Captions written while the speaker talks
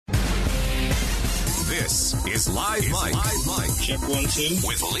This is Live Mike. Check 1, 2.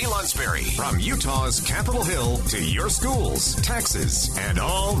 With Lee Lunsberry. From Utah's Capitol Hill to your schools, taxes, and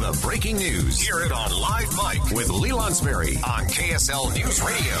all the breaking news. Hear it on Live Mike with Lee Lunsberry on KSL News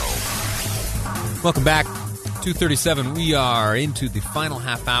Radio. Welcome back. 2:37. We are into the final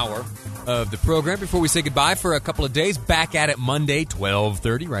half hour of the program. Before we say goodbye for a couple of days, back at it Monday,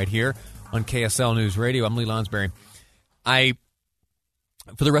 12:30, right here on KSL News Radio. I'm Lee Lunsberry.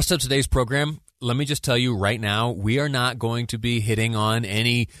 For the rest of today's program, let me just tell you right now, we are not going to be hitting on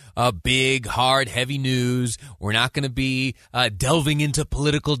any big, hard, heavy news. We're not going to be delving into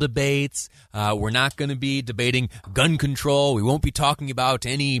political debates. We're not going to be debating gun control. We won't be talking about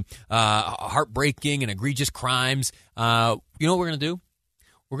any heartbreaking and egregious crimes. You know what we're going to do?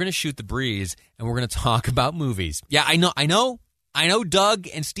 We're going to shoot the breeze, and we're going to talk about movies. Yeah, I know. Doug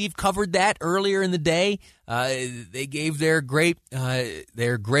and Steve covered that earlier in the day. They gave their great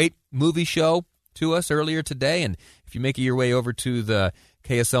movie show to us earlier today. And if you make your way over to the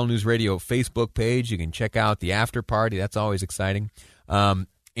KSL News Radio Facebook page, you can check out the after party. That's always exciting.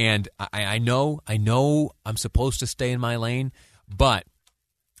 And I know I'm supposed to stay in my lane, but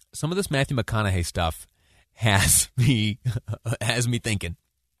some of this Matthew McConaughey stuff has me thinking.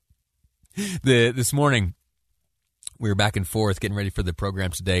 This morning, we were back and forth getting ready for the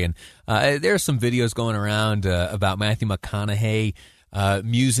program today, and there are some videos going around about Matthew McConaughey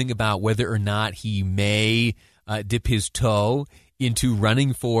musing about whether or not he may dip his toe into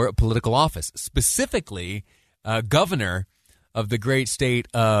running for a political office, specifically governor of the great state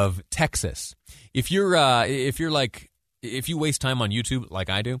of Texas. If you waste time on YouTube like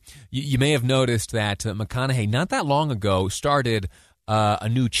I do, you may have noticed that McConaughey not that long ago started a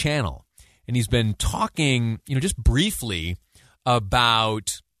new channel. And he's been talking, just briefly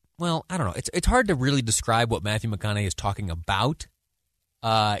about, well, I don't know. It's hard to really describe what Matthew McConaughey is talking about.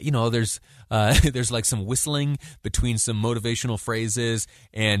 There's like some whistling between some motivational phrases,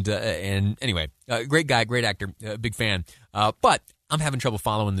 and anyway, great guy, great actor, big fan. But I'm having trouble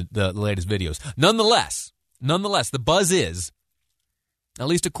following the latest videos. Nonetheless, the buzz is, at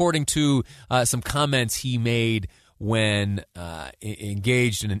least according to some comments he made when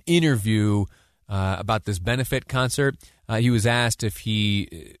engaged in an interview about this benefit concert, he was asked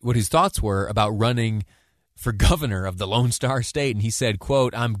what his thoughts were about running for governor of the Lone Star State, and he said,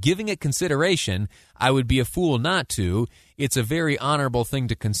 quote, "I'm giving it consideration. I would be a fool not to. It's a very honorable thing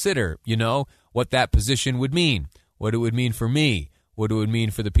to consider, what that position would mean, what it would mean for me, what it would mean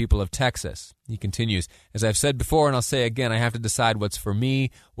for the people of Texas." He continues, "As I've said before, and I'll say again, I have to decide what's for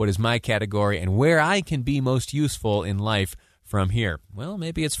me, what is my category, and where I can be most useful in life from here." Well,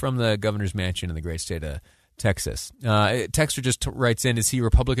 maybe it's from the governor's mansion in the great state of Texas. Texter just writes in, is he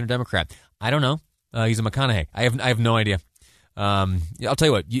Republican or Democrat? I don't know. He's a McConaughey. I have no idea. I'll tell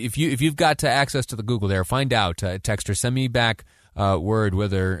you what, if you've got access to the Google there, find out. Texter, send me back word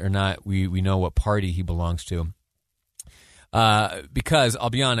whether or not we know what party he belongs to. Because I'll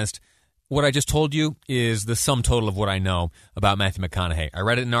be honest, what I just told you is the sum total of what I know about Matthew McConaughey. I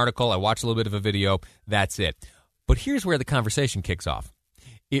read it in an article, I watched a little bit of a video, that's it. But here's where the conversation kicks off.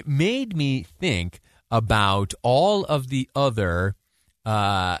 It made me think about all of the other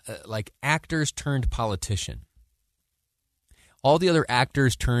actors turned politician. All the other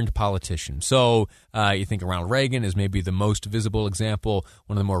actors turned politician. So you think of Ronald Reagan as maybe the most visible example,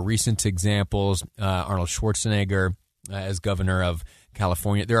 one of the more recent examples, Arnold Schwarzenegger as governor of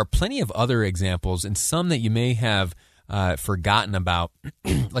California. There are plenty of other examples, and some that you may have forgotten about.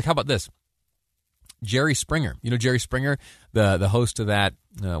 Like, how about this? Jerry Springer. You know Jerry Springer, the host of that,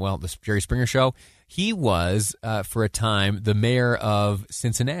 the Jerry Springer Show? He was, for a time, the mayor of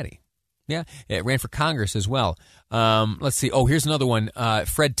Cincinnati. Yeah, it ran for Congress as well. Let's see. Oh, here's another one.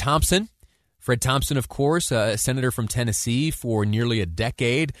 Fred Thompson. Fred Thompson, of course, a senator from Tennessee for nearly a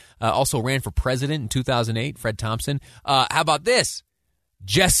decade. Also ran for president in 2008, Fred Thompson. How about this?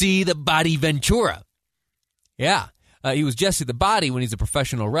 Jesse the Body Ventura. Yeah, he was Jesse the Body when he's a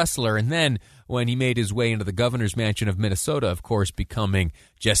professional wrestler, and then when he made his way into the governor's mansion of Minnesota, of course, becoming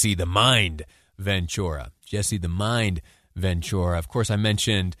Jesse the Mind Ventura. Jesse the Mind Ventura. Of course, I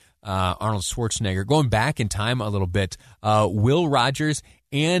mentioned Arnold Schwarzenegger. Going back in time a little bit, Will Rogers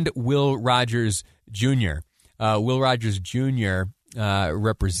and Will Rogers Jr. Will Rogers Jr.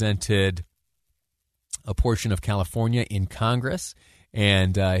 Represented a portion of California in Congress,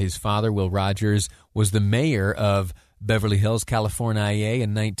 and his father, Will Rogers, was the mayor of Beverly Hills, California,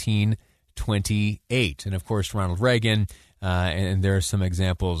 in 1928. And, of course, Ronald Reagan, and there are some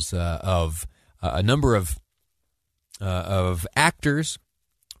examples of a number of actors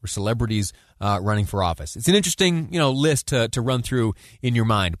or celebrities running for office. It's an interesting, list to run through in your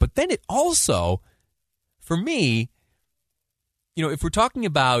mind. But then it also for me, if we're talking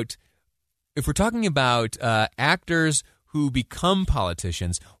about actors who become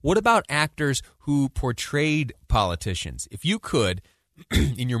politicians, what about actors who portrayed politicians? If you could,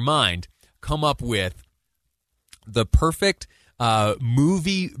 in your mind, come up with the perfect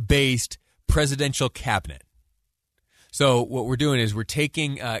movie-based presidential cabinet. So what we're doing is we're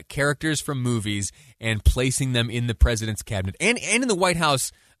taking characters from movies and placing them in the president's cabinet and in the White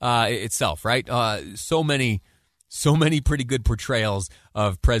House itself, right? So many pretty good portrayals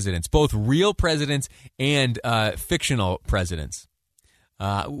of presidents, both real presidents and fictional presidents.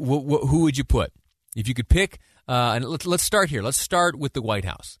 Who would you put? If you could pick, and let's start here. Let's start with the White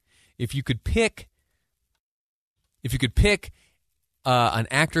House. If you could pick an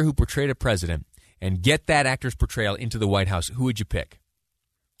actor who portrayed a president and get that actor's portrayal into the White House, who would you pick?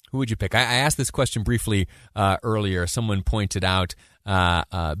 Who would you pick? I asked this question briefly earlier. Someone pointed out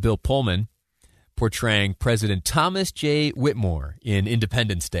Bill Pullman portraying President Thomas J. Whitmore in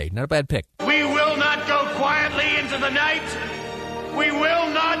Independence Day. Not a bad pick. We will not go quietly into the night. We will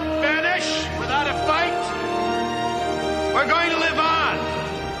not vanish without a fight. We're going to live on.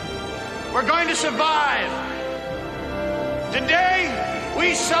 We're going to survive. Today,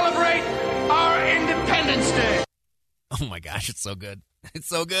 we celebrate our Independence Day. Oh my gosh, it's so good. It's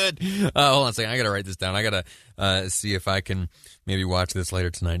so good. Hold on a second. I got to write this down. I got to see if I can maybe watch this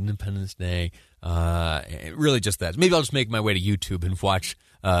later tonight. Independence Day. Really just that. Maybe I'll just make my way to YouTube and watch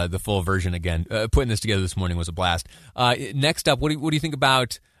the full version again. Putting this together this morning was a blast. Next up, what do you think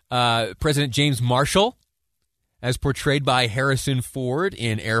about President James Marshall as portrayed by Harrison Ford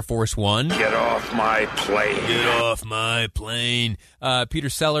in Air Force One? Get off my plane. Get off my plane. Peter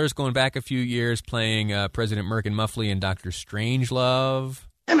Sellers, going back a few years, playing President Merkin Muffley in Dr. Strangelove.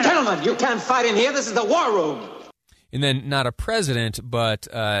 Gentlemen, you can't fight in here. This is the war room. And then not a president, but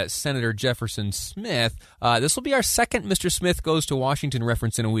Senator Jefferson Smith. This will be our second Mr. Smith Goes to Washington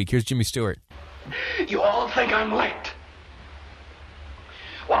reference in a week. Here's Jimmy Stewart. You all think I'm late.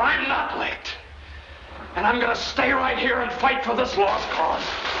 Well, I'm not late. And I'm going to stay right here and fight for this lost cause,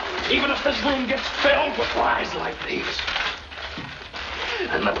 even if this room gets filled with lies like these.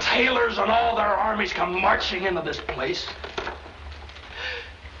 And the Taylors and all their armies come marching into this place.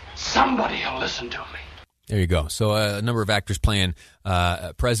 Somebody will listen to me. There you go. So a number of actors playing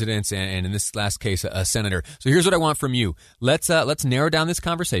presidents, and in this last case, a senator. So here's what I want from you. Let's narrow down this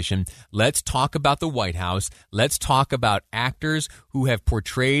conversation. Let's talk about the White House. Let's talk about actors who have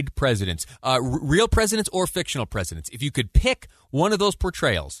portrayed presidents, real presidents or fictional presidents. If you could pick one of those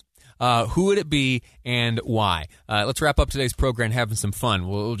portrayals, who would it be and why? Let's wrap up today's program having some fun.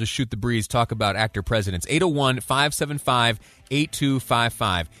 We'll just shoot the breeze, talk about actor presidents.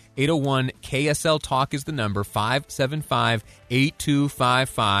 801-575-8255. 801-KSL Talk is the number,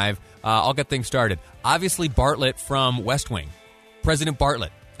 575-8255. I'll get things started. Obviously, Bartlett from West Wing. President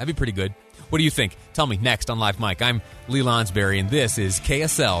Bartlett. That'd be pretty good. What do you think? Tell me next on Live Mike. I'm Lee Lonsberry, and this is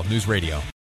KSL News Radio.